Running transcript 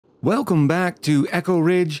Welcome back to Echo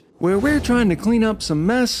Ridge, where we're trying to clean up some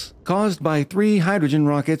mess caused by 3 hydrogen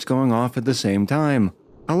rockets going off at the same time.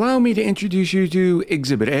 Allow me to introduce you to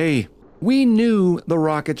Exhibit A. We knew the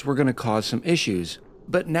rockets were going to cause some issues,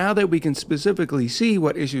 but now that we can specifically see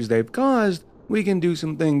what issues they've caused, we can do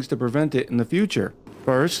some things to prevent it in the future.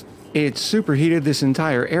 First, it superheated this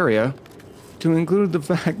entire area, to include the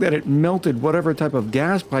fact that it melted whatever type of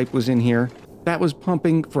gas pipe was in here that was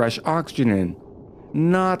pumping fresh oxygen in.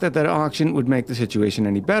 Not that oxygen would make the situation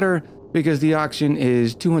any better, because the oxygen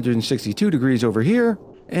is 262 degrees over here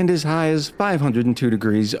and as high as 502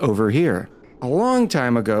 degrees over here. A long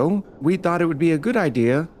time ago, we thought it would be a good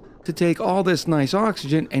idea to take all this nice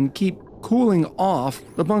oxygen and keep cooling off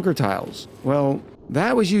the bunker tiles. Well,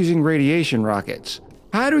 that was using radiation rockets.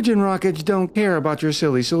 Hydrogen rockets don't care about your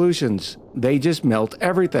silly solutions. They just melt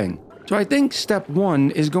everything. So I think step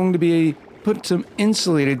 1 is going to be put some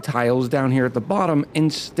insulated tiles down here at the bottom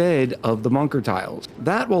instead of the bunker tiles.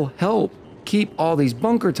 That will help keep all these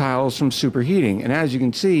bunker tiles from superheating. And as you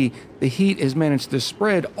can see, the heat has managed to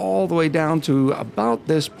spread all the way down to about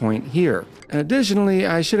this point here. Additionally,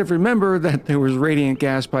 I should have remembered that there was radiant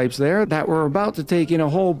gas pipes there that were about to take in a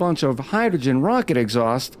whole bunch of hydrogen rocket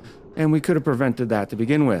exhaust, and we could have prevented that to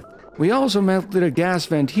begin with. We also melted a gas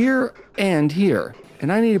vent here and here,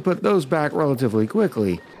 and I need to put those back relatively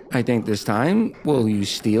quickly. I think this time we'll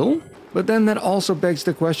use steel. But then that also begs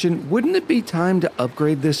the question, wouldn't it be time to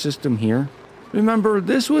upgrade this system here? Remember,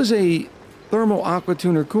 this was a thermal aqua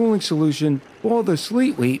tuner cooling solution for the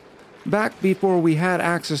sleet wheat back before we had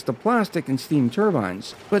access to plastic and steam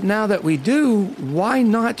turbines. But now that we do, why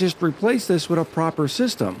not just replace this with a proper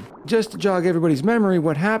system? Just to jog everybody's memory,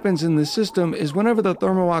 what happens in this system is whenever the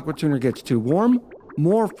thermal aqua tuner gets too warm,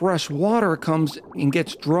 more fresh water comes and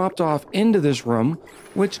gets dropped off into this room,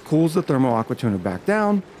 which cools the thermal aqua tuner back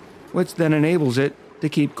down, which then enables it to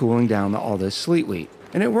keep cooling down all this sleet wheat.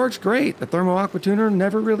 And it works great. The thermal aqua tuner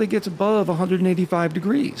never really gets above 185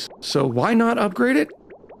 degrees. So why not upgrade it?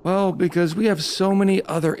 Well, because we have so many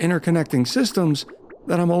other interconnecting systems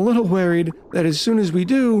that I'm a little worried that as soon as we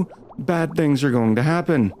do, bad things are going to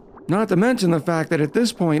happen. Not to mention the fact that at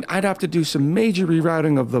this point, I'd have to do some major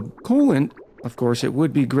rerouting of the coolant. Of course, it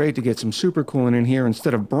would be great to get some supercoolant in here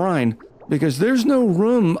instead of brine, because there's no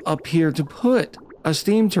room up here to put a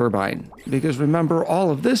steam turbine, because remember,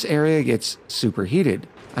 all of this area gets superheated.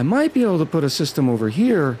 I might be able to put a system over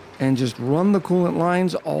here and just run the coolant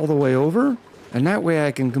lines all the way over, and that way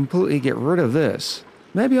I can completely get rid of this.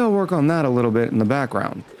 Maybe I'll work on that a little bit in the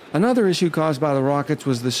background. Another issue caused by the rockets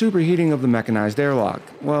was the superheating of the mechanized airlock.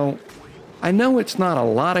 Well, I know it's not a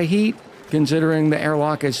lot of heat, considering the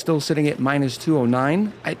airlock is still sitting at minus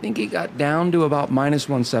 209. I think it got down to about minus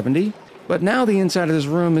 170. But now the inside of this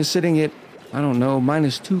room is sitting at, I don't know,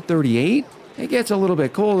 minus 238. It gets a little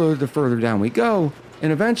bit colder the further down we go,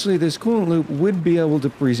 and eventually this coolant loop would be able to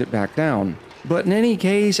freeze it back down. But in any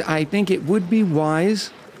case, I think it would be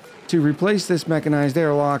wise to replace this mechanized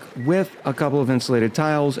airlock with a couple of insulated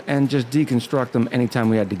tiles and just deconstruct them anytime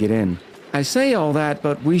we had to get in. I say all that,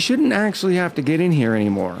 but we shouldn't actually have to get in here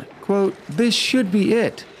anymore. Quote, this should be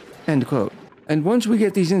it, end quote. And once we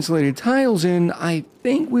get these insulated tiles in, I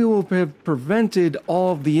think we will have prevented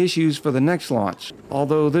all of the issues for the next launch.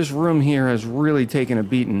 Although this room here has really taken a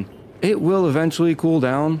beating. It will eventually cool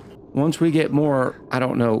down once we get more, I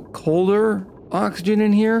don't know, colder oxygen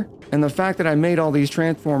in here. And the fact that I made all these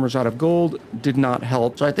transformers out of gold did not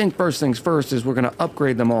help. So I think first things first is we're going to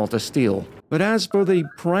upgrade them all to steel. But as for the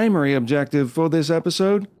primary objective for this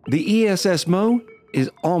episode, the ESS Mo is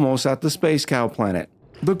almost at the Space Cow planet.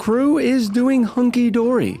 The crew is doing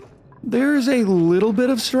hunky-dory. There's a little bit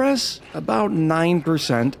of stress, about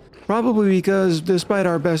 9%, probably because despite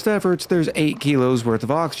our best efforts, there's 8 kilos worth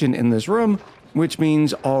of oxygen in this room, which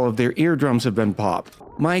means all of their eardrums have been popped.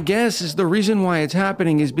 My guess is the reason why it's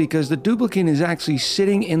happening is because the duplicant is actually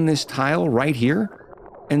sitting in this tile right here,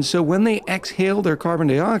 and so when they exhale their carbon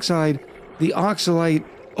dioxide, the oxalate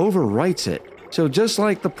overwrites it. So just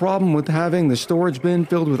like the problem with having the storage bin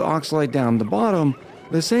filled with oxalate down the bottom,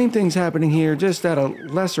 the same thing's happening here, just at a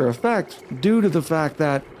lesser effect due to the fact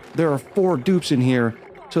that there are 4 dupes in here,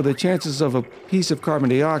 so the chances of a piece of carbon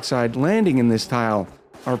dioxide landing in this tile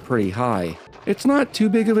are pretty high. It's not too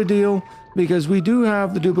big of a deal, because we do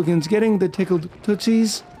have the duplicants getting the tickled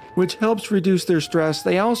tootsies, which helps reduce their stress.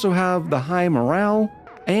 They also have the high morale,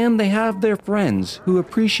 and they have their friends who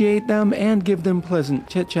appreciate them and give them pleasant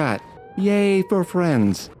chit-chat. Yay for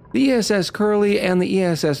friends. The ESS Curly and the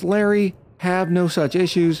ESS Larry have no such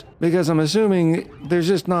issues, because I'm assuming there's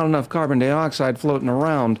just not enough carbon dioxide floating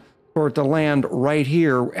around for it to land right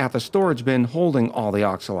here at the storage bin holding all the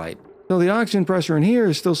oxalate. So the oxygen pressure in here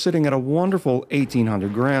is still sitting at a wonderful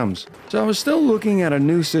 1800 grams. So I was still looking at a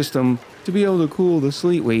new system to be able to cool the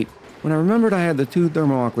sleet wheat when I remembered I had the 2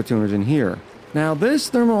 thermal aqua tuners in here. Now this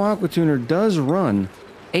thermal aqua tuner does run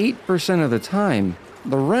 8% of the time.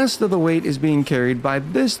 The rest of the weight is being carried by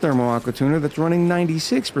this thermal aqua tuner that's running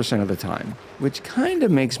 96% of the time, which kind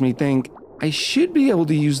of makes me think I should be able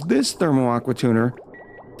to use this thermal aqua tuner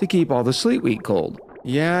to keep all the sleet wheat cold.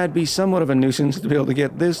 Yeah, it'd be somewhat of a nuisance to be able to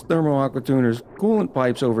get this thermal aqua tuner's coolant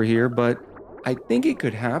pipes over here, but I think it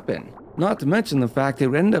could happen. Not to mention the fact it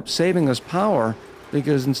would end up saving us power,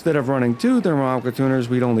 because instead of running 2 thermal aqua tuners,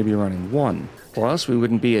 we'd only be running 1. Plus, we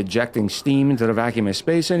wouldn't be ejecting steam into the vacuum of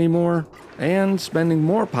space anymore, and spending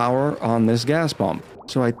more power on this gas pump.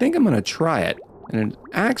 So I think I'm going to try it, and it's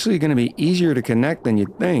actually going to be easier to connect than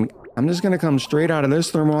you'd think. I'm just going to come straight out of this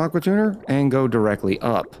thermal aqua tuner and go directly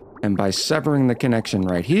up. And by severing the connection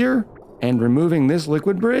right here, and removing this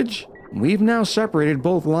liquid bridge, we've now separated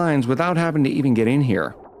both lines without having to even get in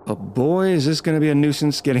here. But boy, is this going to be a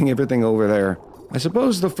nuisance getting everything over there. I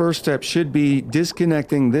suppose the first step should be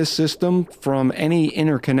disconnecting this system from any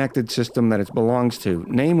interconnected system that it belongs to,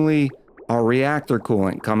 namely our reactor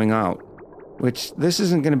coolant coming out, which this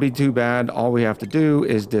isn't going to be too bad. All we have to do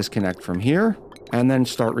is disconnect from here and then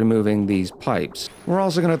start removing these pipes. We're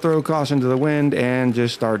also going to throw caution to the wind and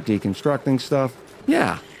just start deconstructing stuff.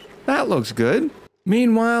 Yeah, that looks good.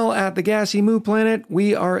 Meanwhile, at the gassy moo planet,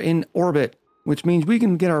 we are in orbit, which means we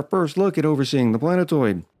can get our first look at overseeing the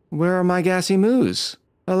planetoid. Where are my gassy moos?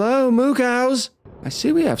 Hello, moo cows! I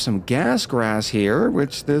see we have some gas grass here,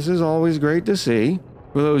 which this is always great to see.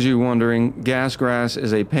 For those of you wondering, gas grass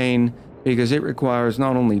is a pain because it requires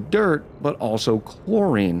not only dirt, but also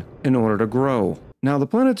chlorine in order to grow. Now, the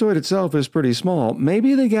planetoid itself is pretty small.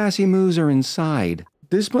 Maybe the gassy moos are inside.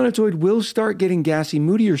 This planetoid will start getting gassy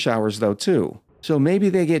meteor showers, though, too. So maybe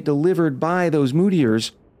they get delivered by those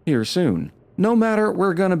meteors here soon. No matter,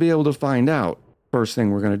 we're going to be able to find out. First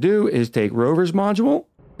thing we're going to do is take Rover's module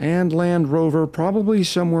and land Rover probably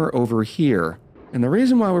somewhere over here. And the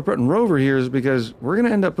reason why we're putting Rover here is because we're going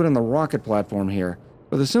to end up putting the rocket platform here.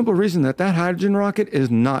 For the simple reason that that hydrogen rocket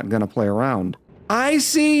is not going to play around. I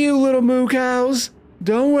see you, little moo cows!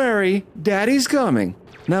 Don't worry, Daddy's coming.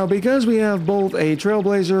 Now, because we have both a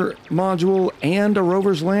Trailblazer module and a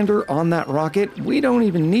Rover's lander on that rocket, we don't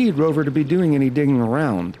even need Rover to be doing any digging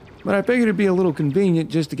around. But I figured it'd be a little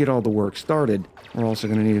convenient just to get all the work started. We're also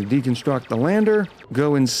going to need to deconstruct the lander,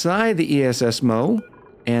 go inside the ESS Mo,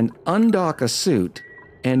 and undock a suit,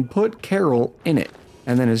 and put Carol in it.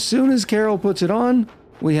 And then as soon as Carol puts it on,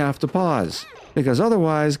 we have to pause, because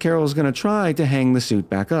otherwise Carol's going to try to hang the suit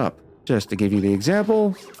back up. Just to give you the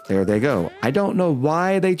example, there they go. I don't know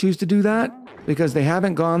why they choose to do that, because they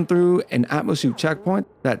haven't gone through an atmosuit checkpoint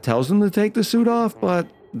that tells them to take the suit off, but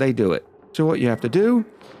they do it. So what you have to do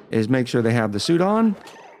is make sure they have the suit on,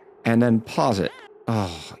 and then pause it.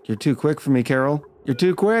 Oh, you're too quick for me, Carol. You're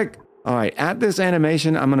too quick. All right, at this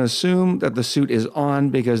animation, I'm going to assume that the suit is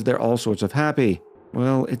on because they're all sorts of happy.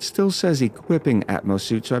 Well, it still says equipping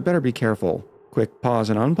atmosuit, so I better be careful. Quick pause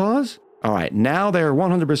and unpause. All right, now they're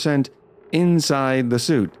 100% inside the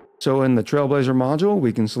suit. So in the Trailblazer module,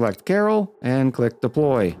 we can select Carol and click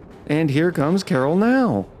deploy. And here comes Carol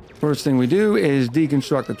now. First thing we do is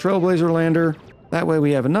deconstruct the Trailblazer lander. That way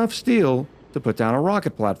we have enough steel to put down a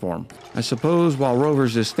rocket platform. I suppose while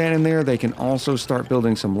Rover's just standing there, they can also start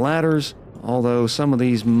building some ladders, although some of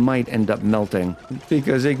these might end up melting,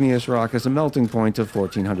 because igneous rock has a melting point of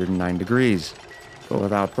 1409 degrees. But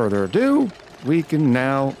without further ado, we can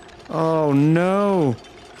now... Oh no!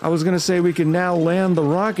 I was going to say we can now land the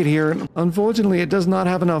rocket here, and unfortunately it does not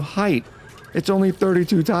have enough height. It's only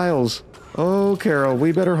 32 tiles. Oh, Carol,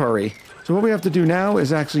 we better hurry. So what we have to do now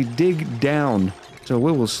is actually dig down. So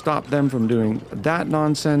we will stop them from doing that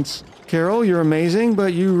nonsense. Carol, you're amazing,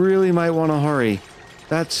 but you really might want to hurry.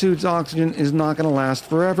 That suit's oxygen is not going to last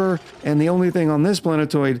forever, and the only thing on this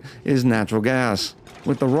planetoid is natural gas.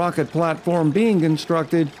 With the rocket platform being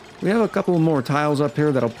constructed, we have a couple more tiles up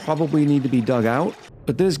here that'll probably need to be dug out,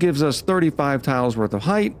 but this gives us 35 tiles worth of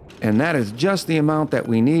height, and that is just the amount that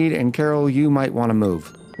we need, and Carol, you might want to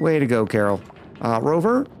move. Way to go, Carol.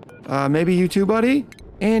 Rover? Maybe you too, buddy?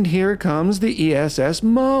 And here comes the ESS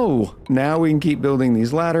Mo. Now we can keep building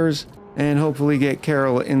these ladders and hopefully get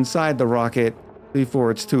Carol inside the rocket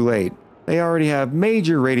before it's too late. They already have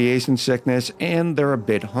major radiation sickness and they're a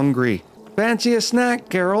bit hungry. Fancy a snack,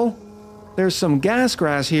 Carol? There's some gas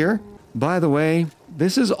grass here. By the way,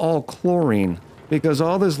 this is all chlorine because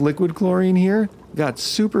all this liquid chlorine here got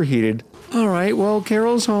superheated. All right, well,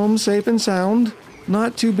 Carol's home safe and sound.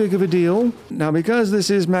 Not too big of a deal. Now, because this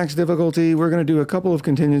is max difficulty, we're going to do a couple of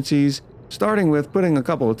contingencies, starting with putting a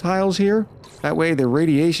couple of tiles here. That way the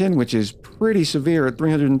radiation, which is pretty severe at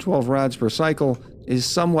 312 rads per cycle, is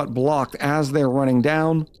somewhat blocked as they're running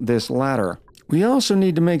down this ladder. We also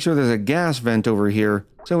need to make sure there's a gas vent over here,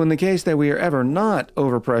 so in the case that we are ever not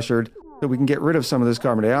overpressured, that we can get rid of some of this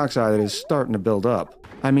carbon dioxide that is starting to build up.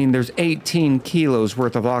 I mean, there's 18 kilos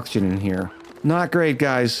worth of oxygen in here. Not great,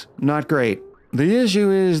 guys. Not great. The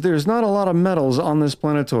issue is there's not a lot of metals on this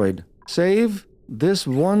planetoid, save this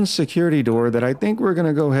one security door that I think we're going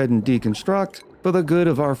to go ahead and deconstruct for the good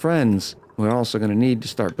of our friends. We're also going to need to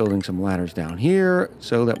start building some ladders down here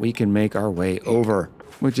so that we can make our way over,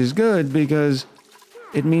 which is good because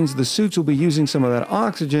it means the suits will be using some of that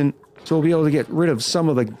oxygen, so we'll be able to get rid of some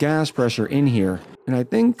of the gas pressure in here. And I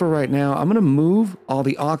think for right now, I'm going to move all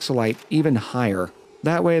the oxalite even higher.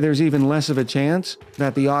 That way there's even less of a chance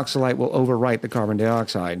that the oxalite will overwrite the carbon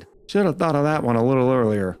dioxide. Should have thought of that one a little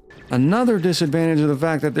earlier. Another disadvantage of the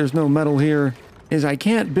fact that there's no metal here is I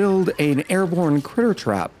can't build an airborne critter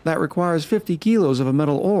trap that requires 50 kilos of a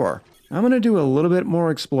metal ore. I'm going to do a little bit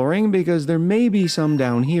more exploring because there may be some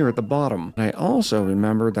down here at the bottom. I also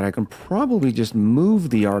remembered that I can probably just move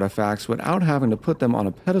the artifacts without having to put them on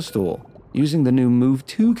a pedestal using the new Move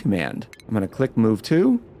To command. I'm going to click Move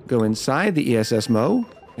To, go inside the ESSMO,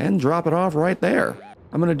 and drop it off right there.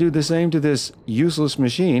 I'm going to do the same to this useless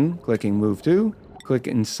machine, clicking Move To, click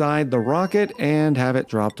inside the rocket, and have it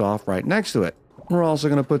dropped off right next to it. We're also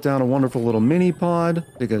going to put down a wonderful little mini pod,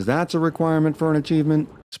 because that's a requirement for an achievement.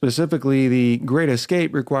 Specifically, the Great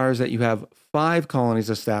Escape requires that you have 5 colonies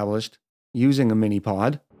established using a mini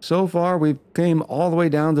pod. So far, we've came all the way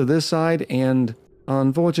down to this side, and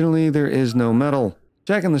unfortunately, there is no metal.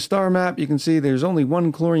 Checking the star map, you can see there's only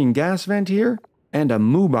one chlorine gas vent here, and a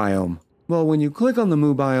Mu biome. Well, when you click on the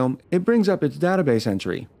Mu biome, it brings up its database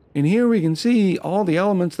entry. And here we can see all the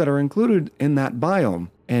elements that are included in that biome,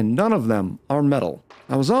 and none of them are metal.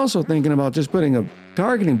 I was also thinking about just putting a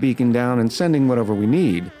targeting beacon down and sending whatever we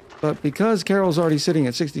need, but because Carol's already sitting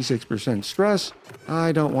at 66% stress,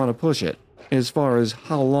 I don't want to push it as far as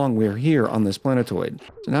how long we're here on this planetoid.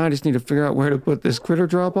 So now I just need to figure out where to put this critter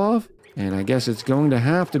drop off, and I guess it's going to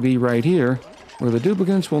have to be right here, where the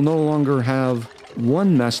duplicates will no longer have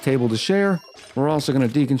one mess table to share. We're also going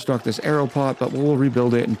to deconstruct this aero pot, but we'll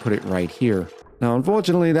rebuild it and put it right here. Now,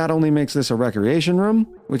 unfortunately, that only makes this a recreation room,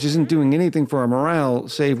 which isn't doing anything for our morale,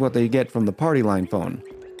 save what they get from the party line phone.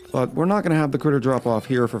 But we're not going to have the critter drop off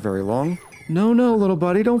here for very long. No, little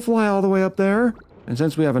buddy, don't fly all the way up there. And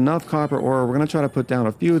since we have enough copper ore, we're going to try to put down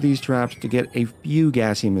a few of these traps to get a few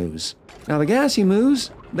gassy moos. Now, the gassy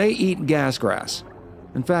moos, they eat gas grass.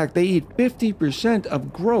 In fact, they eat 50%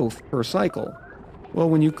 of growth per cycle. Well,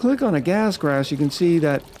 when you click on a gas grass, you can see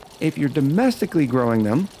that if you're domestically growing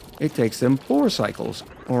them, it takes them 4 cycles,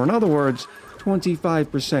 or in other words,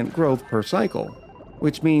 25% growth per cycle.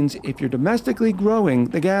 Which means if you're domestically growing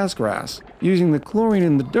the gas grass, using the chlorine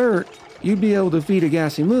in the dirt, you'd be able to feed a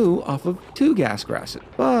gassy moo off of 2 gas grasses.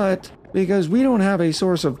 But because we don't have a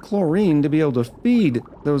source of chlorine to be able to feed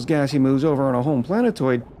those gassy moos over on a home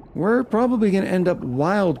planetoid, we're probably going to end up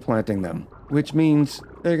wild planting them, which means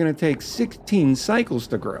they're going to take 16 cycles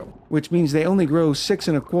to grow, which means they only grow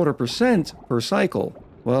 6.25% per cycle.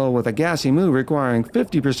 Well, with a gassy moo requiring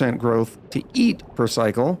 50% growth to eat per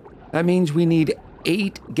cycle, that means we need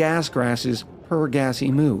 8 gas grasses per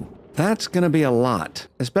gassy moo. That's going to be a lot,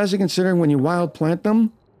 especially considering when you wild plant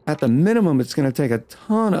them, at the minimum it's going to take a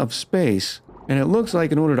ton of space. And it looks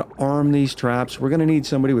like in order to arm these traps, we're going to need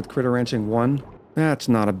somebody with Critter Wrenching 1. That's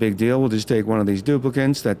not a big deal. We'll just take one of these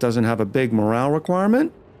duplicates that doesn't have a big morale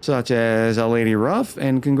requirement, such as a Lady Ruff,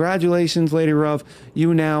 and congratulations, Lady Ruff,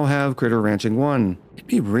 you now have Critter Wrenching 1. It'd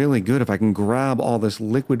be really good if I can grab all this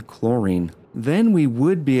liquid chlorine. Then we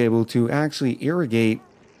would be able to actually irrigate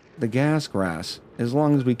the gas grass, as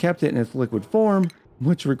long as we kept it in its liquid form,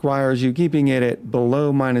 which requires you keeping it at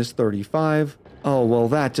below -35. Oh, well,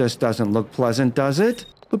 that just doesn't look pleasant, does it?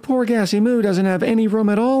 The poor gassy moo doesn't have any room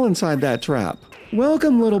at all inside that trap.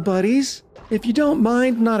 Welcome, little buddies. If you don't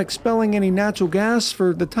mind not expelling any natural gas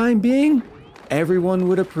for the time being, everyone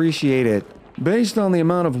would appreciate it. Based on the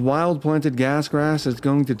amount of wild planted gas grass it's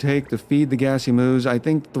going to take to feed the gassy moos, I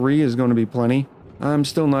think 3 is going to be plenty. I'm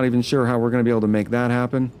still not even sure how we're going to be able to make that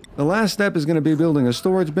happen. The last step is going to be building a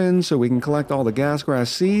storage bin so we can collect all the gas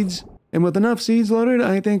grass seeds. And with enough seeds loaded,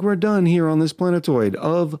 I think we're done here on this planetoid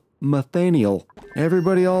of Methaniel.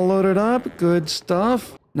 Everybody all loaded up? Good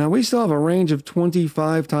stuff. Now we still have a range of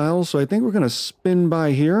 25 tiles, so I think we're going to spin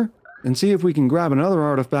by here and see if we can grab another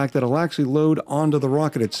artifact that'll actually load onto the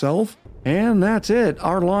rocket itself. And that's it.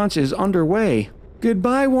 Our launch is underway.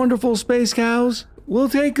 Goodbye, wonderful space cows. We'll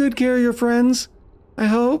take good care of your friends, I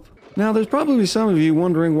hope. Now, there's probably some of you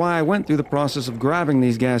wondering why I went through the process of grabbing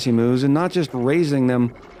these gassy moos and not just raising them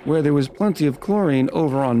where there was plenty of chlorine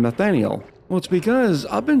over on Methaniel. Well, it's because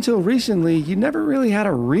up until recently, you never really had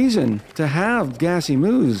a reason to have gassy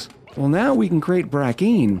moos. Well, now we can create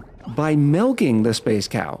brackine by milking the space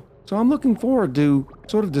cow. So I'm looking forward to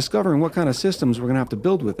sort of discovering what kind of systems we're going to have to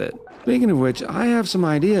build with it. Speaking of which, I have some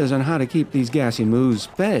ideas on how to keep these gassy moos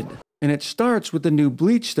fed. And it starts with the new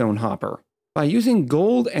bleachstone hopper. By using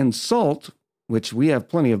gold and salt, which we have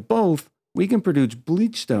plenty of both, we can produce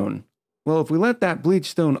bleachstone. Well, if we let that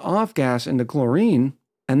bleachstone off-gas into chlorine,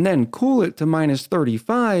 and then cool it to minus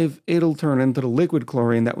 35, it'll turn into the liquid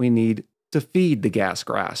chlorine that we need to feed the gas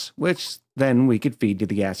grass, which then we could feed to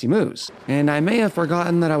the gassy moos. And I may have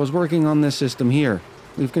forgotten that I was working on this system here.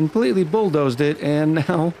 We've completely bulldozed it, and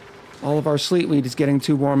now all of our sleetweed is getting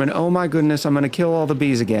too warm, and oh my goodness, I'm going to kill all the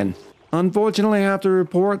bees again. Unfortunately, I have to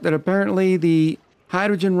report that apparently the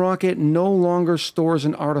hydrogen rocket no longer stores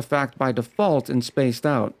an artifact by default and spaced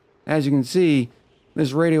out. As you can see,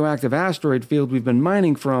 this radioactive asteroid field we've been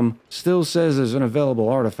mining from still says there's an available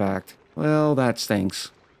artifact. Well, that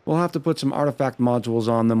stinks. We'll have to put some artifact modules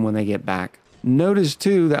on them when they get back. Notice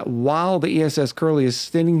too that while the ESS Curly is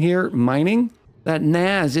sitting here mining, that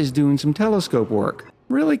NAS is doing some telescope work.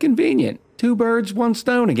 Really convenient. 2 birds, 1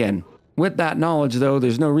 stone again. With that knowledge, though,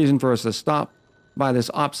 there's no reason for us to stop by this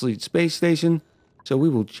obsolete space station, so we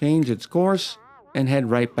will change its course and head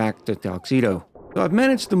right back to Tuxedo. So I've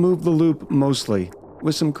managed to move the loop mostly.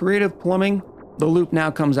 With some creative plumbing, the loop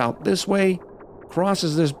now comes out this way,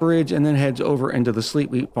 crosses this bridge, and then heads over into the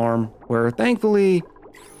sleetweed farm, where thankfully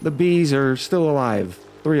the bees are still alive,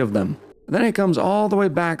 3 of them. Then it comes all the way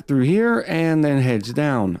back through here and then heads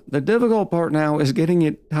down. The difficult part now is getting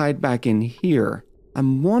it tied back in here.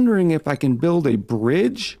 I'm wondering if I can build a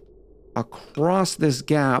bridge across this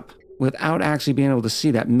gap without actually being able to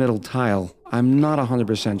see that middle tile. I'm not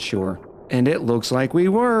 100% sure. And it looks like we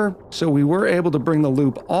were. So we were able to bring the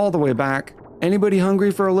loop all the way back. Anybody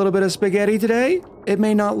hungry for a little bit of spaghetti today? It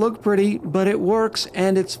may not look pretty, but it works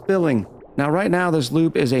and it's filling. Now right now this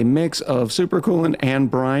loop is a mix of supercoolant and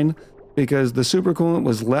brine because the supercoolant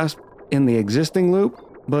was left in the existing loop.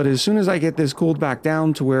 But as soon as I get this cooled back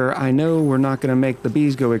down to where I know we're not going to make the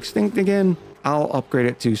bees go extinct again, I'll upgrade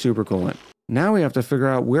it to supercoolant. Now we have to figure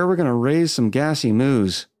out where we're going to raise some gassy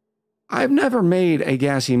moos. I've never made a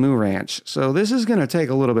gassy moo ranch, so this is going to take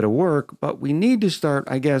a little bit of work, but we need to start,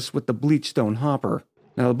 I guess, with the bleachstone hopper.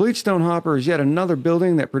 Now the bleachstone hopper is yet another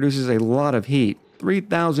building that produces a lot of heat,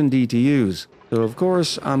 3,000 DTUs. So of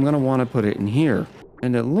course, I'm going to want to put it in here.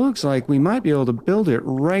 And it looks like we might be able to build it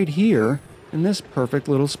right here in this perfect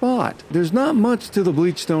little spot. There's not much to the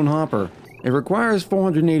bleachstone hopper. It requires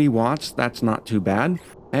 480 watts, that's not too bad.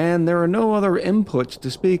 And there are no other inputs to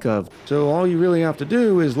speak of. So all you really have to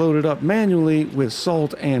do is load it up manually with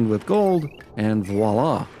salt and with gold, and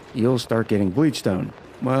voila, you'll start getting bleachstone.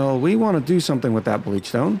 Well, we want to do something with that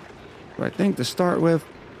bleachstone. So I think to start with,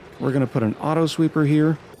 we're going to put an auto sweeper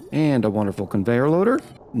here and a wonderful conveyor loader.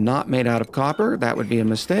 Not made out of copper, that would be a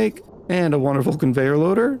mistake. And a wonderful conveyor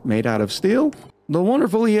loader made out of steel. The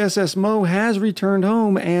wonderful ESS Mo has returned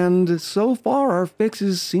home, and so far our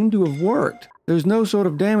fixes seem to have worked. There's no sort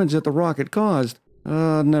of damage that the rocket caused.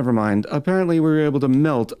 Never mind. Apparently we were able to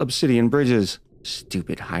melt obsidian bridges.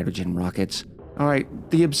 Stupid hydrogen rockets.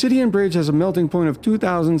 Alright, the obsidian bridge has a melting point of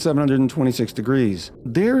 2,726 degrees.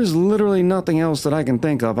 There's literally nothing else that I can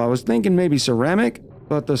think of. I was thinking maybe ceramic,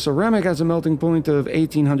 but the ceramic has a melting point of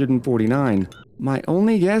 1,849. My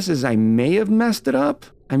only guess is I may have messed it up.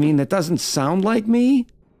 I mean, that doesn't sound like me,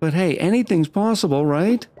 but hey, anything's possible,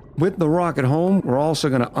 right? With the rocket home, we're also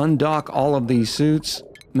going to undock all of these suits,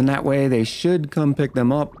 and that way they should come pick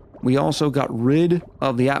them up. We also got rid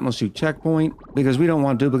of the atmosuit checkpoint because we don't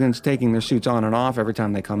want duplicants taking their suits on and off every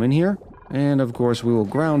time they come in here. And of course, we will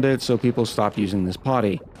ground it so people stop using this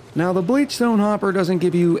potty. Now, the bleachstone hopper doesn't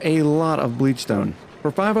give you a lot of bleachstone.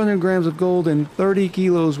 For 500 grams of gold and 30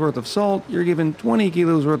 kilos worth of salt, you're given 20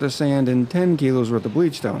 kilos worth of sand and 10 kilos worth of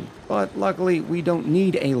bleachstone. But luckily, we don't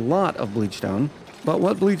need a lot of bleachstone. But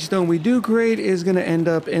what bleachstone we do create is going to end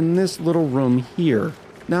up in this little room here.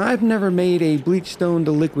 Now, I've never made a bleachstone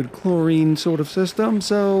to liquid chlorine sort of system,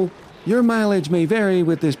 so your mileage may vary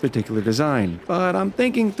with this particular design. But I'm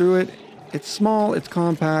thinking through it. It's small, it's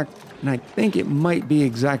compact, and I think it might be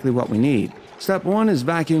exactly what we need. Step 1 is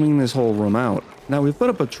vacuuming this whole room out. Now, we've put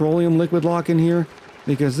a petroleum liquid lock in here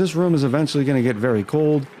because this room is eventually going to get very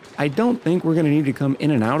cold. I don't think we're going to need to come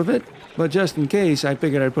in and out of it, but just in case, I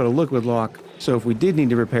figured I'd put a liquid lock so if we did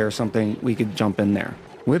need to repair something, we could jump in there.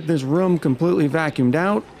 With this room completely vacuumed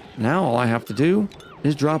out, now all I have to do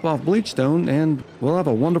is drop off bleachstone and we'll have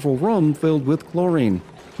a wonderful room filled with chlorine.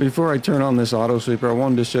 Before I turn on this auto sweeper, I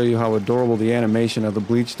wanted to show you how adorable the animation of the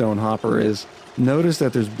bleachstone hopper is. Notice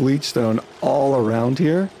that there's bleachstone all around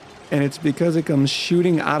here, and it's because it comes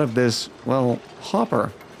shooting out of this, well,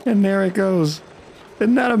 hopper. And there it goes.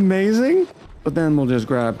 Isn't that amazing? But then we'll just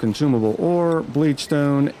grab consumable ore,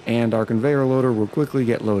 bleachstone, and our conveyor loader will quickly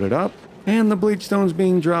get loaded up. And the bleachstone's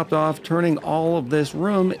being dropped off, turning all of this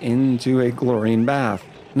room into a chlorine bath.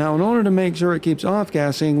 Now, in order to make sure it keeps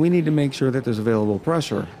off-gassing, we need to make sure that there's available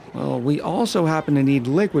pressure. Well, we also happen to need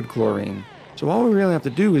liquid chlorine. So all we really have to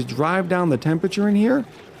do is drive down the temperature in here,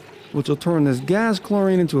 which will turn this gas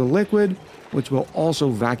chlorine into a liquid, which will also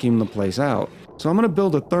vacuum the place out. So I'm going to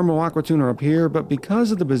build a thermal aqua tuner up here, but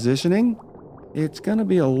because of the positioning, it's going to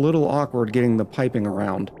be a little awkward getting the piping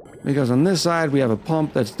around. Because on this side we have a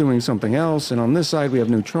pump that's doing something else, and on this side we have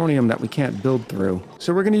neutronium that we can't build through.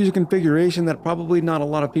 So we're going to use a configuration that probably not a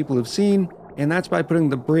lot of people have seen, and that's by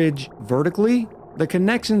putting the bridge vertically. The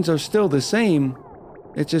connections are still the same,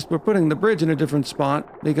 it's just we're putting the bridge in a different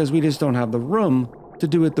spot because we just don't have the room to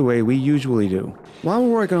do it the way we usually do. While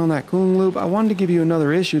we're working on that cooling loop, I wanted to give you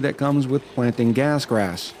another issue that comes with planting gas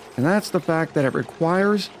grass, and that's the fact that it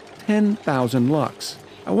requires 10,000 lux.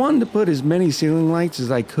 I wanted to put as many ceiling lights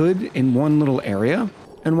as I could in one little area,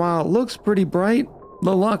 and while it looks pretty bright,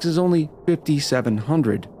 the lux is only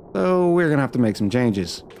 5,700, so we're gonna have to make some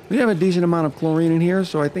changes. We have a decent amount of chlorine in here,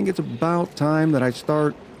 so I think it's about time that I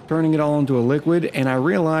start turning it all into a liquid, and I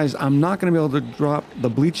realize I'm not gonna be able to drop the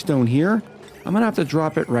bleachstone here. I'm gonna have to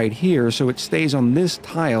drop it right here so it stays on this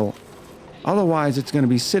tile. Otherwise, it's gonna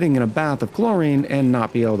be sitting in a bath of chlorine and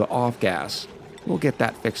not be able to off-gas. We'll get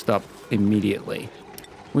that fixed up immediately.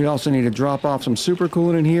 We also need to drop off some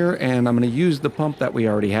supercoolant in here, and I'm going to use the pump that we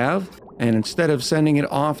already have. And instead of sending it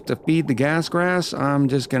off to feed the gas grass, I'm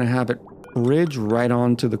just going to have it bridge right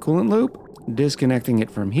onto the coolant loop, disconnecting it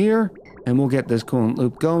from here, and we'll get this coolant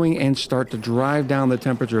loop going and start to drive down the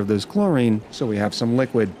temperature of this chlorine so we have some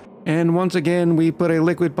liquid. And once again, we put a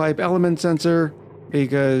liquid pipe element sensor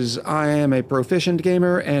because I am a proficient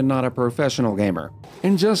gamer and not a professional gamer.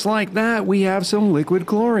 And just like that, we have some liquid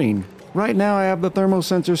chlorine. Right now I have the thermal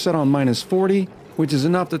sensor set on -40, which is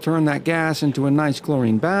enough to turn that gas into a nice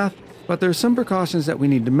chlorine bath, but there's some precautions that we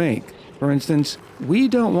need to make. For instance, we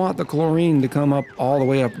don't want the chlorine to come up all the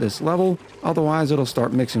way up this level, otherwise it'll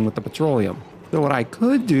start mixing with the petroleum. So what I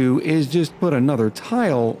could do is just put another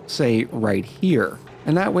tile, say right here,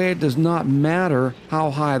 and that way it does not matter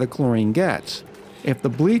how high the chlorine gets. If the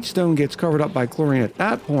bleachstone gets covered up by chlorine at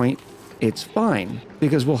that point, it's fine,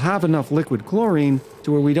 because we'll have enough liquid chlorine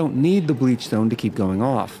to where we don't need the bleachstone to keep going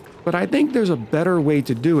off. But I think there's a better way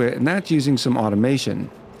to do it, and that's using some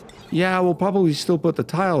automation. Yeah, we'll probably still put the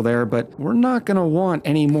tile there, but we're not going to want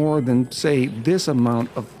any more than, say, this amount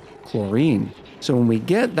of chlorine. So when we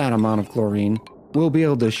get that amount of chlorine, we'll be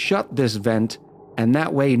able to shut this vent, and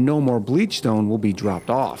that way no more bleachstone will be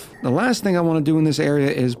dropped off. The last thing I want to do in this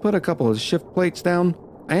area is put a couple of shift plates down.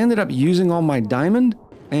 I ended up using all my diamond,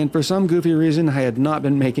 and for some goofy reason, I had not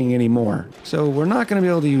been making any more. So we're not going to be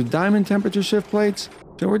able to use diamond temperature shift plates,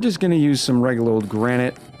 so we're just going to use some regular old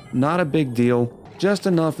granite. Not a big deal, just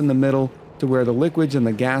enough in the middle to where the liquids and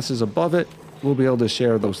the gases above it will be able to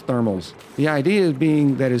share those thermals. The idea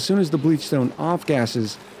being that as soon as the bleachstone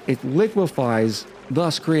off-gases, it liquefies,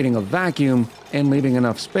 thus creating a vacuum and leaving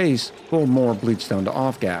enough space for more bleachstone to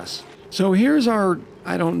off-gas. So here's our,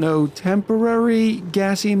 I don't know, temporary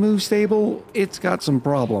gassy move stable. It's got some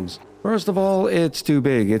problems. First of all, it's too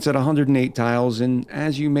big. It's at 108 tiles, and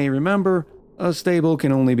as you may remember, a stable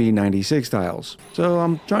can only be 96 tiles. So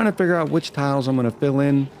I'm trying to figure out which tiles I'm going to fill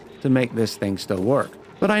in to make this thing still work.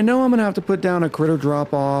 But I know I'm going to have to put down a critter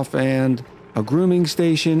drop-off and a grooming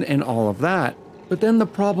station and all of that. But then the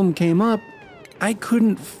problem came up. I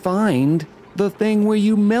couldn't find the thing where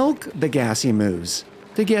you milk the gassy moves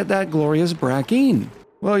to get that glorious brackine.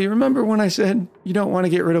 Well, you remember when I said you don't want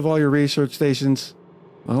to get rid of all your research stations?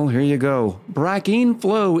 Well, here you go. Brackine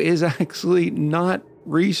flow is actually not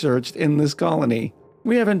researched in this colony.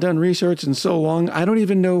 We haven't done research in so long, I don't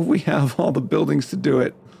even know if we have all the buildings to do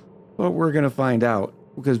it. But we're going to find out,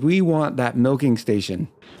 because we want that milking station.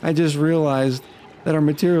 I just realized that our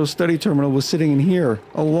material study terminal was sitting in here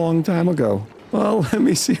a long time ago. Well, let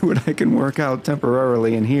me see what I can work out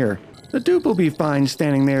temporarily in here. The dupe will be fine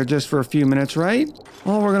standing there just for a few minutes, right?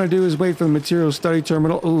 All we're going to do is wait for the material study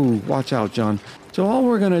terminal. Ooh, watch out, John. So all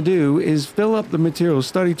we're going to do is fill up the material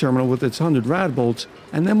study terminal with its 100 rad bolts,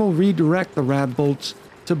 and then we'll redirect the rad bolts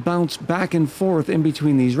to bounce back and forth in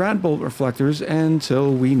between these rad bolt reflectors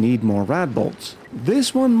until we need more rad bolts.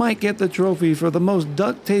 This one might get the trophy for the most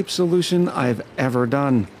duct tape solution I've ever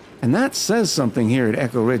done. And that says something here at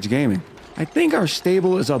Echo Ridge Gaming. I think our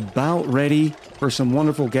stable is about ready for some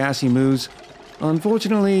wonderful gassy moves.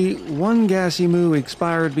 Unfortunately, one gassy moo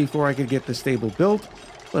expired before I could get the stable built,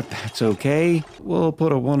 but that's okay. We'll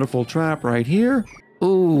put a wonderful trap right here.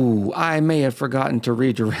 Ooh, I may have forgotten to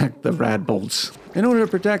redirect the rad bolts. In order to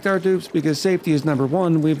protect our dupes, because safety is number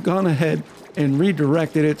one, we've gone ahead and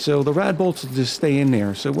redirected it so the rad bolts will just stay in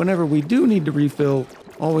there. So whenever we do need to refill,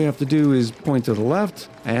 all we have to do is point to the left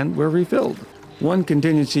and we're refilled. One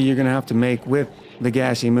contingency you're going to have to make with the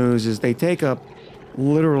gassy moos is they take up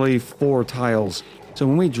literally 4 tiles. So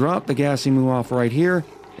when we drop the gassy moo off right here,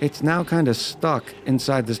 it's now kind of stuck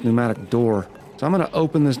inside this pneumatic door. So I'm going to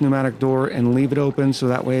open this pneumatic door and leave it open so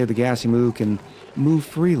that way the gassy moo can move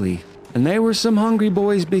freely. And they were some hungry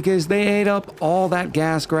boys because they ate up all that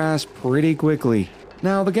gas grass pretty quickly.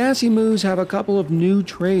 Now the gassy moos have a couple of new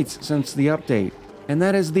traits since the update, and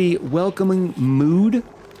that is the welcoming mood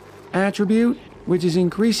attribute, which is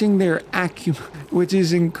increasing their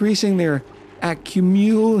accumulation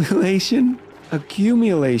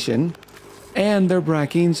and their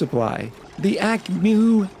brackine supply. The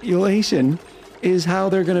accumulation is how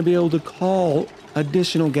they're going to be able to call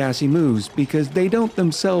additional gassy moos because they don't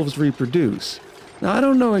themselves reproduce. Now, I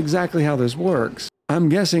don't know exactly how this works. I'm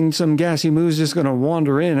guessing some gassy moos just going to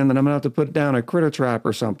wander in and then I'm going to have to put down a critter trap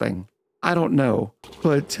or something. I don't know.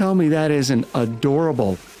 But tell me that isn't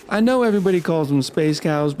adorable. I know everybody calls them space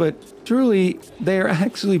cows, but truly, they are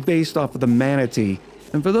actually based off of the manatee.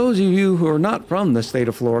 And for those of you who are not from the state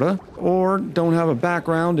of Florida, or don't have a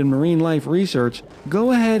background in marine life research,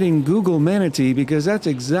 go ahead and Google manatee because that's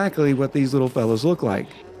exactly what these little fellows look like.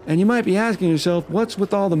 And you might be asking yourself, what's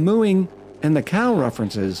with all the mooing and the cow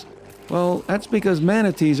references? Well, that's because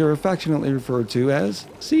manatees are affectionately referred to as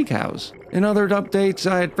sea cows. In other updates,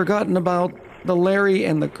 I had forgotten about the Larry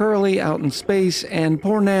and the Curly out in space, and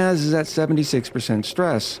poor Naz is at 76%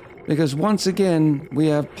 stress, because once again, we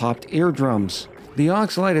have popped eardrums. The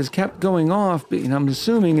oxalite has kept going off, and I'm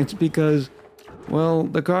assuming it's because, well,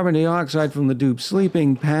 the carbon dioxide from the dupe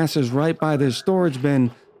sleeping passes right by this storage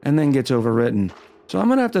bin and then gets overwritten. So I'm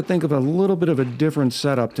going to have to think of a little bit of a different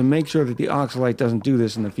setup to make sure that the oxalite doesn't do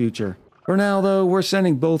this in the future. For now, though, we're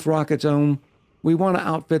sending both rockets home. We want to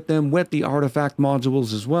outfit them with the artifact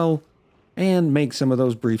modules as well, and make some of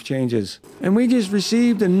those brief changes. And we just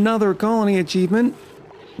received another colony achievement,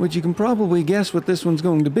 which you can probably guess what this one's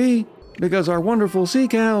going to be, because our wonderful sea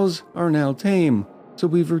cows are now tame. So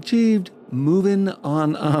we've achieved moving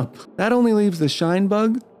on up. That only leaves the shine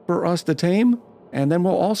bug for us to tame, and then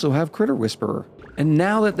we'll also have Critter Whisperer. And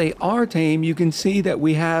now that they are tame, you can see that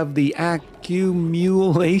we have the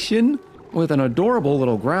accumulation with an adorable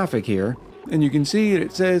little graphic here. And you can see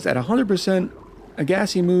it says at 100%, a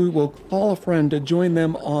gassy moo will call a friend to join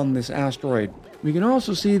them on this asteroid. We can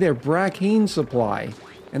also see their brackine supply,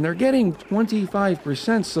 and they're getting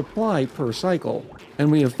 25% supply per cycle.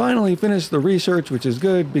 And we have finally finished the research, which is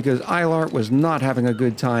good because Eilart was not having a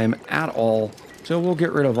good time at all. So we'll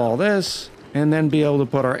get rid of all this and then be able to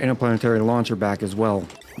put our interplanetary launcher back as well.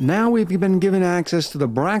 Now we've been given access to the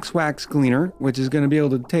Braxwax Cleaner, which is going to be able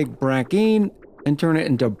to take brackine and turn it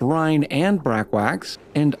into brine and brackwax,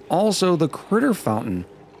 and also the Critter Fountain.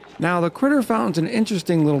 Now the Critter Fountain's an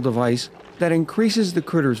interesting little device that increases the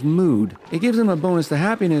critter's mood. It gives them a bonus to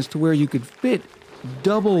happiness to where you could fit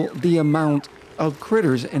double the amount of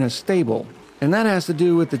critters in a stable. And that has to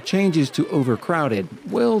do with the changes to overcrowded.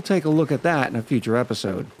 We'll take a look at that in a future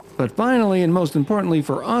episode. But finally, and most importantly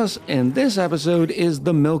for us in this episode, is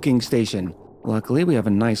the milking station. Luckily, we have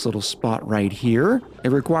a nice little spot right here.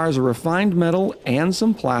 It requires a refined metal and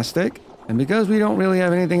some plastic. And because we don't really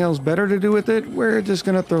have anything else better to do with it, we're just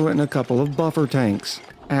going to throw it in a couple of buffer tanks.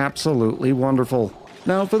 Absolutely wonderful.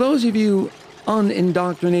 Now, for those of you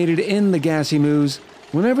unindoctrinated in the gassy moos,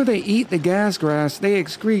 whenever they eat the gas grass, they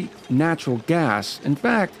excrete natural gas. In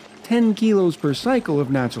fact, 10 kilos per cycle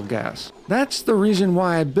of natural gas. That's the reason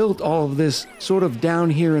why I built all of this sort of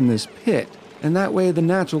down here in this pit. And that way the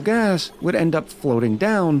natural gas would end up floating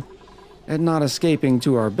down and not escaping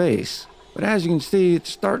to our base. But as you can see,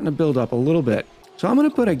 it's starting to build up a little bit. So I'm going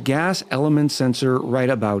to put a gas element sensor right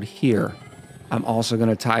about here. I'm also going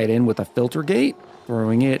to tie it in with a filter gate,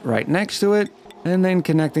 throwing it right next to it, and then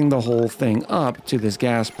connecting the whole thing up to this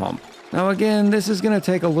gas pump. Now again, this is going to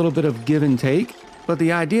take a little bit of give and take, but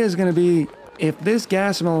the idea is going to be if this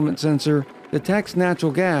gas element sensor detects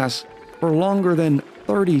natural gas for longer than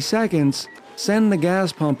 30 seconds, send the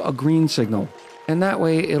gas pump a green signal. and that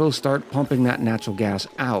way it'll start pumping that natural gas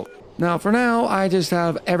out. Now for now, I just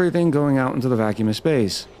have everything going out into the vacuum of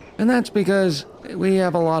space. And that's because we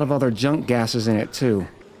have a lot of other junk gases in it too.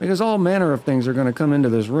 Because all manner of things are going to come into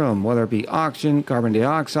this room, whether it be oxygen, carbon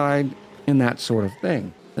dioxide, and that sort of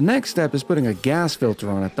thing. The next step is putting a gas filter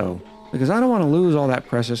on it though, because I don't want to lose all that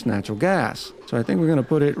precious natural gas. So I think we're going to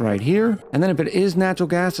put it right here. And then if it is natural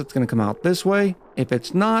gas, it's going to come out this way. If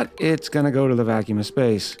it's not, it's going to go to the vacuum of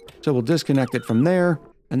space. So we'll disconnect it from there.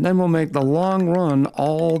 And then we'll make the long run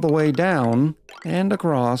all the way down and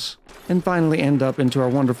across and finally end up into our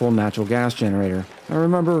wonderful natural gas generator. Now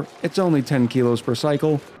remember, it's only 10 kilos per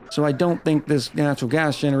cycle, so I don't think this natural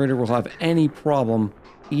gas generator will have any problem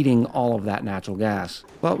eating all of that natural gas.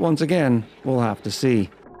 But once again, we'll have to see.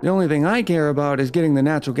 The only thing I care about is getting the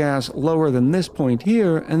natural gas lower than this point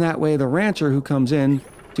here, and that way the rancher who comes in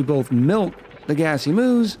to both milk the gassy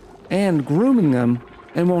moos and grooming them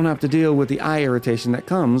and won't have to deal with the eye irritation that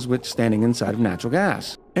comes with standing inside of natural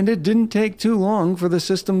gas. And it didn't take too long for the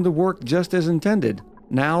system to work just as intended.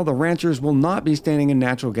 Now the ranchers will not be standing in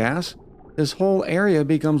natural gas. This whole area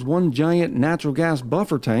becomes one giant natural gas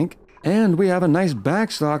buffer tank, and we have a nice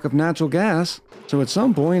backstock of natural gas. So at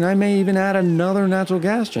some point I may even add another natural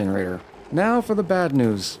gas generator. Now for the bad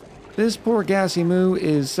news. This poor gassy moo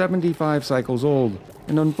is 75 cycles old.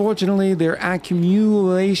 And unfortunately, their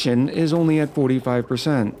accumulation is only at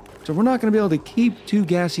 45%. So we're not going to be able to keep 2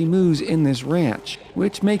 gassy moos in this ranch,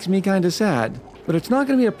 which makes me kind of sad. But it's not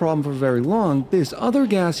going to be a problem for very long. This other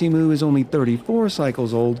gassy moo is only 34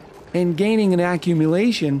 cycles old and gaining an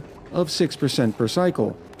accumulation of 6% per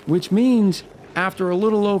cycle, which means after a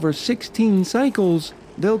little over 16 cycles,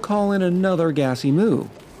 they'll call in another gassy moo.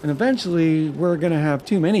 And eventually, we're going to have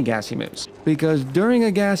too many gassy moos. Because during a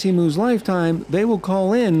gassy moo's lifetime, they will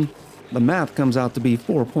call in, the math comes out to be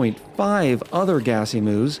 4.5 other gassy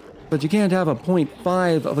moos, but you can't have a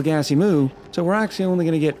 0.5 of a gassy moo, so we're actually only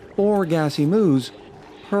going to get 4 gassy moos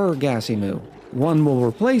per gassy moo. One will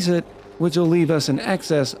replace it, which will leave us an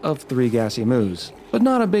excess of 3 gassy moos. But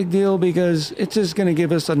not a big deal because it's just going to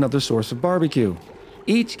give us another source of barbecue.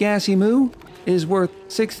 Each gassy moo is worth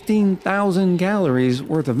 16,000 calories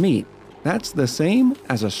worth of meat. That's the same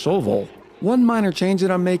as a shovel. One minor change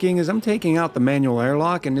that I'm making is I'm taking out the manual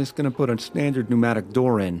airlock and just going to put a standard pneumatic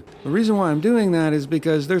door in. The reason why I'm doing that is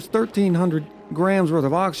because there's 1,300 grams worth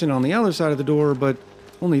of oxygen on the other side of the door, but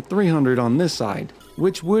only 300 on this side,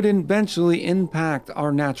 which would eventually impact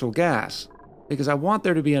our natural gas, because I want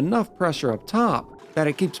there to be enough pressure up top that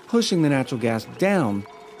it keeps pushing the natural gas down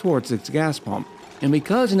towards its gas pump. And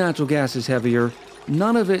because natural gas is heavier,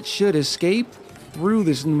 none of it should escape through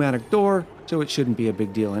this pneumatic door, so it shouldn't be a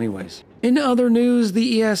big deal anyways. In other news,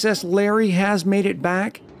 the ESS Larry has made it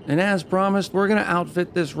back, and as promised, we're going to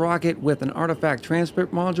outfit this rocket with an artifact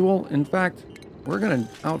transport module. In fact, we're going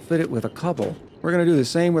to outfit it with a couple. We're going to do the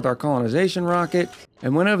same with our colonization rocket,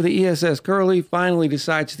 and whenever the ESS Curly finally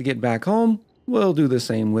decides to get back home, we'll do the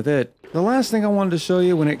same with it. The last thing I wanted to show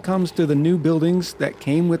you when it comes to the new buildings that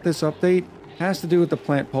came with this update has to do with the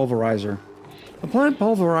plant pulverizer. The plant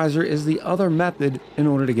pulverizer is the other method in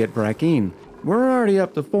order to get brackine. We're already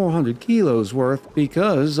up to 400 kilos worth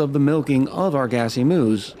because of the milking of our gassy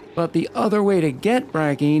moos. But the other way to get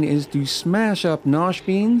brackine is to smash up nosh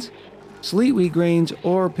beans, sleet wheat grains,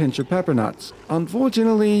 or pincher pepper nuts.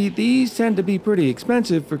 Unfortunately, these tend to be pretty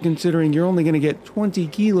expensive for considering you're only going to get 20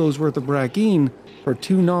 kilos worth of brackine for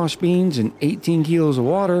 2 nosh beans and 18 kilos of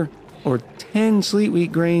water, or 10 sleet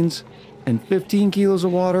wheat grains and 15 kilos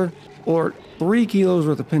of water, or 3 kilos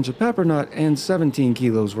worth of pincher pepper nut and 17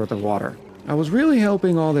 kilos worth of water. I was really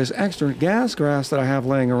hoping all this extra gas grass that I have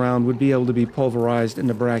laying around would be able to be pulverized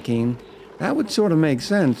into brackine. That would sort of make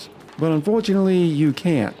sense, but unfortunately you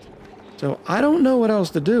can't. So I don't know what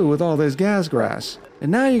else to do with all this gas grass.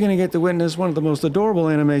 And now you're going to get to witness one of the most adorable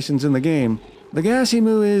animations in the game. The gassy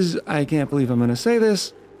moo is, I can't believe I'm going to say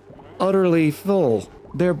this, utterly full.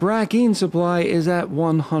 Their brackine supply is at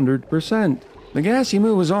 100%. The gassy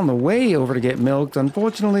moo was on the way over to get milked.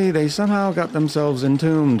 Unfortunately, they somehow got themselves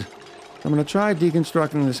entombed. I'm going to try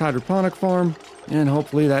deconstructing this hydroponic farm, and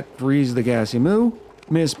hopefully that frees the gassy moo.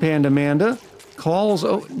 Miss Pandamanda calls,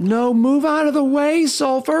 oh no, move out of the way,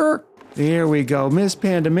 Sulfur! There we go, Miss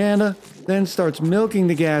Pandamanda then starts milking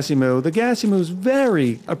the gassy moo. The gassy moo's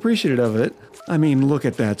very appreciative of it. I mean, look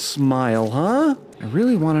at that smile, huh? I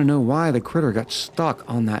really want to know why the critter got stuck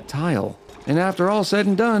on that tile. And after all said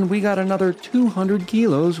and done, we got another 200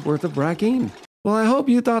 kilos worth of brackine. Well, I hope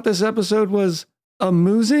you thought this episode was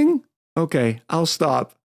amusing. Okay, I'll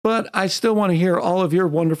stop. But I still want to hear all of your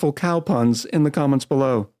wonderful cow puns in the comments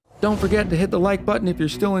below. Don't forget to hit the like button if you're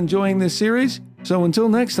still enjoying this series. So until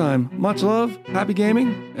next time, much love, happy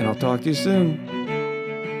gaming, and I'll talk to you soon.